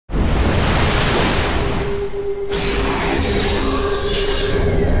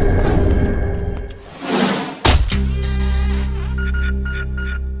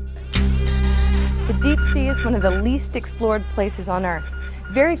of the least explored places on Earth.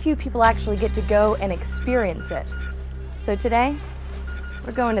 Very few people actually get to go and experience it. So today,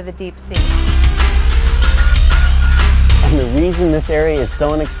 we're going to the deep sea. And the reason this area is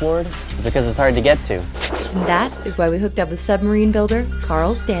so unexplored is because it's hard to get to. And that is why we hooked up with submarine builder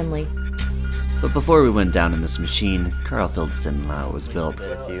Karl Stanley. But before we went down in this machine, Karl filled us in on how it was built.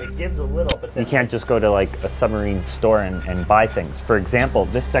 It gives a little, but you can't just go to like a submarine store and buy things. For example,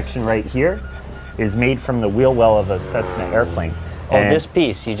 this section right here is made from the wheel well of a Cessna airplane. Oh, and this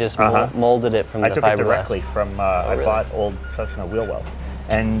piece, you just molded it from the fiberglass? I took it directly from, I bought old Cessna wheel wells.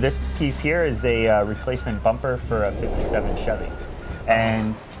 And this piece here is a replacement bumper for a 57 Chevy.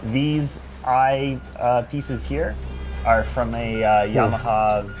 And these pieces here are from a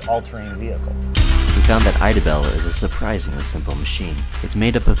Yamaha all-terrain vehicle. We found that Idabel is a surprisingly simple machine. It's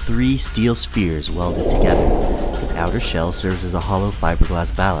made up of 3 steel spheres welded together. The outer shell serves as a hollow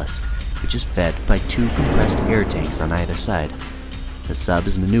fiberglass ballast, which is fed by 2 compressed air tanks on either side. The sub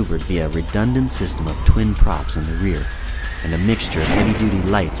is maneuvered via a redundant system of twin props in the rear, and a mixture of heavy-duty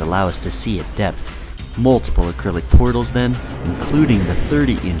lights allow us to see at depth. Multiple acrylic portals then, including the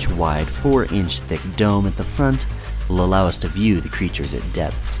 30-inch wide, 4-inch thick dome at the front, will allow us to view the creatures at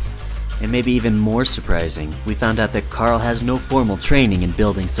depth. And maybe even more surprising, we found out that Karl has no formal training in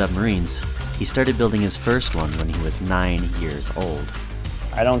building submarines. He started building his first one when he was 9 years old.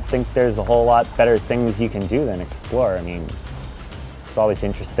 I don't think there's a whole lot better things you can do than explore. I mean, it's always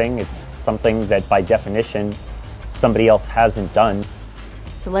interesting. It's something that by definition somebody else hasn't done.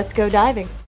 So let's go diving.